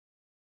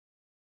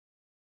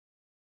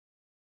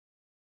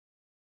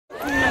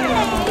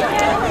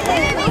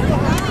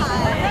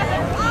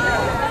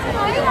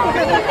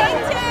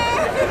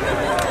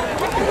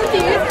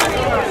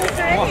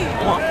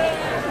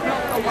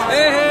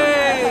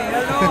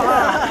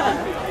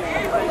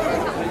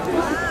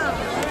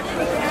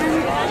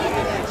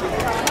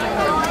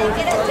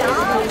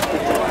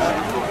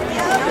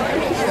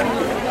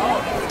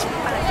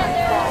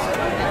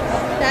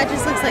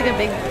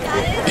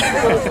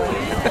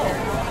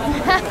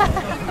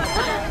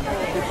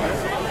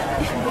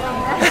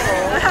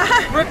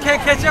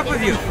can't catch up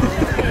with you.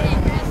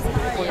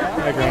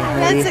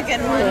 That's a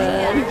good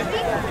one.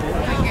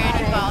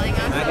 Granny falling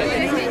on you.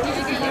 Did you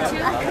get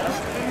YouTube?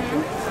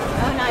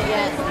 Oh, not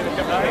yet.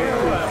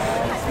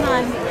 Come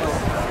on.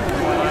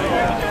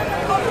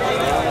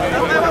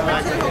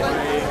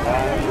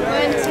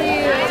 One, two.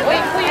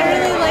 Wait, please. I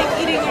really like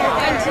eating your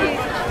one, two.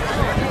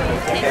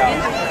 Take me.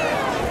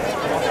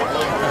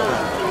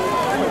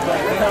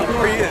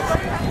 Where he is.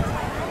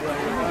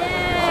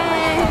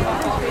 Yay.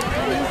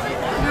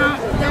 No,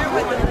 they're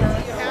with them.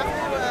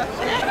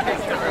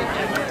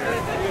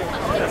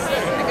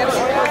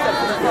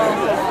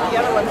 The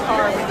other one's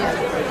hard with you.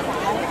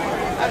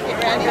 Okay,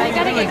 ready? I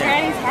gotta get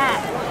Granny's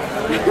hat.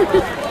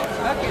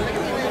 Okay, look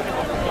at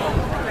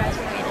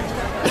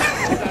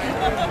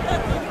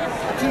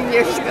a few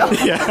years ago.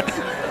 Yeah.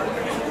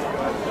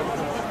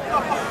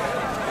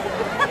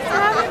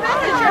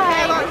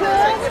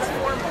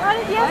 How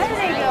did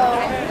yesterday go?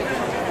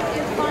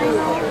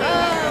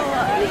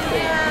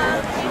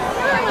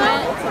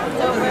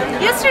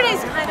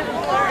 Yesterday's kind of a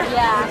blur.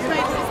 Yeah.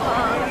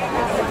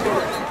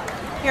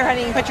 Here,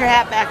 honey, you can put your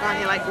hat back on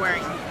you like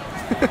wearing.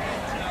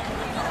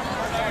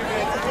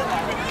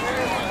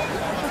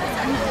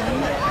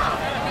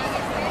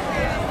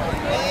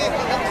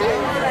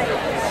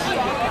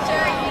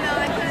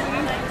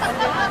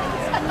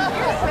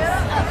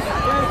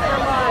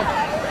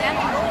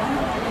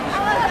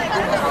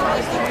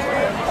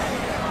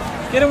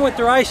 Get them with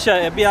their eyes shut.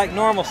 It'd be like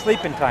normal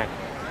sleeping time.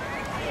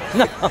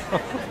 No.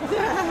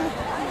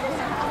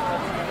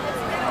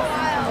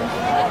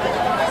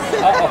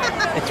 Uh-oh.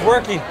 It's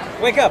working.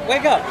 Wake up,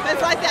 wake up.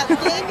 It's like that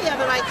game the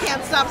other night,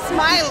 Can't Stop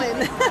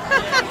Smiling.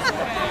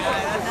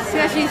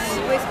 So she's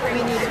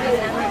whispering into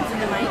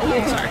my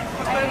ear.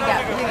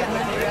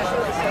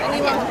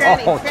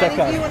 Oh, check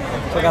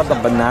out the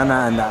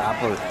banana and the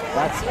apple.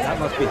 That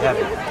must be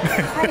heavy.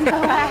 I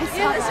know.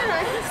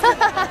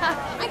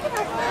 I can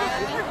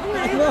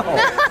No.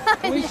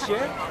 Can we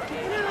share?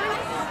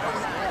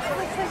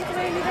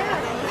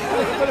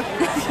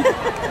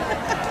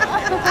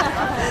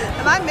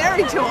 And I'm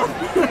married to him.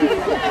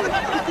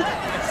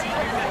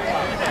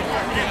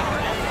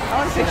 I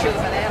want a picture of the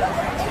banana.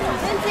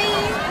 Lindsey.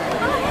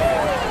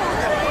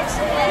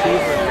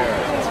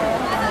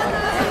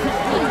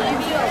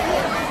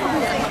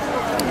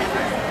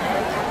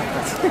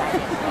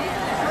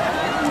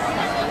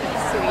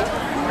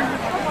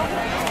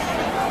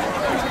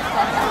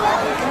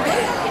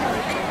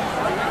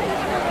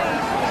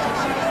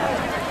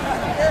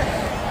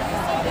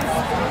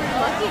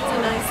 It's a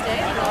nice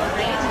day.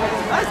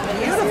 That's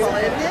beautiful,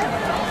 isn't it?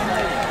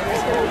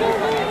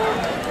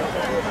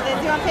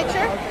 Do you want a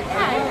picture?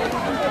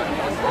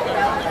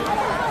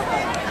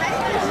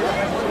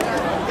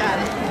 Got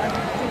it.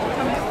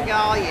 We got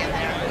all you in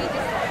there.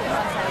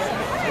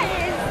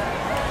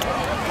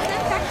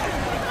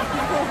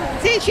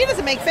 See, she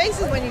doesn't make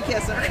faces when you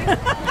kiss her.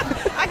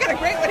 I got a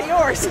great one of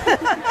yours.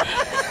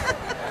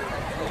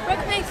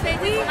 Brooke makes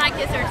faces when I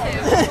kiss her too.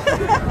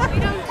 We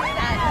don't do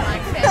that in my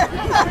face.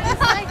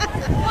 It's like,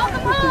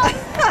 welcome home.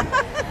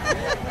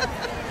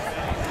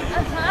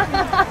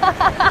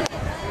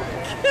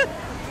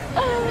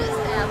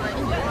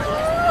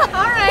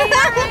 Alright.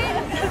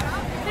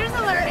 There's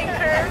a learning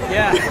curve.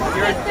 Yeah,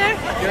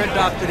 you're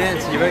adopted in,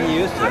 so you're very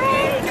used to it.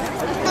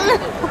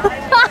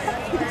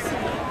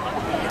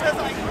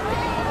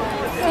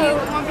 So,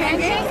 more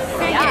pancakes?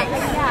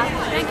 Pancakes. Yeah.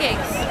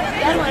 Pancakes.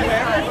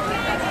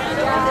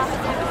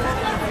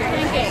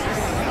 Pancakes.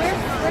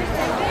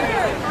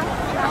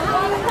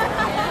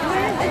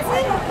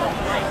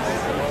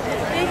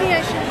 Maybe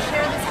I shouldn't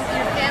share this with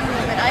your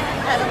family, but I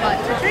had a lot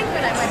to drink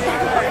when I went to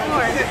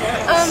Fort.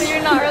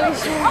 You're not really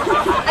sure.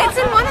 It's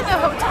in one of the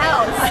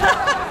hotels.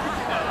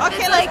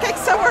 Okay, let's pick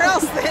somewhere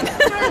else then.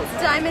 It's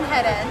Diamond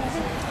Head End.